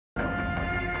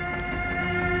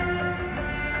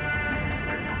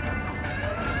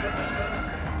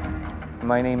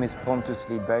My name is Pontus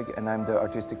Lidberg and I'm the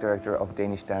artistic director of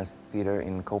Danish Dance Theatre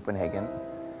in Copenhagen.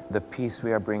 The piece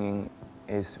we are bringing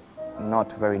is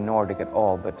not very Nordic at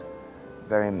all, but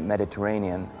very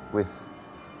Mediterranean, with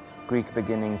Greek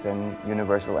beginnings and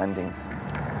universal endings.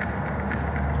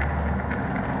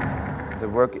 The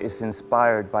work is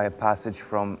inspired by a passage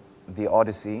from the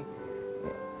Odyssey,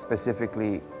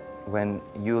 specifically when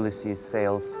Ulysses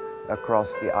sails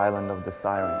across the island of the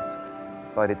Sirens.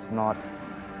 But it's not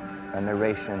a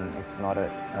narration, it's not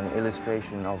an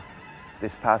illustration of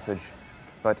this passage,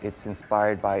 but it's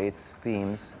inspired by its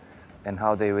themes and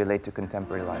how they relate to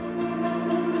contemporary life.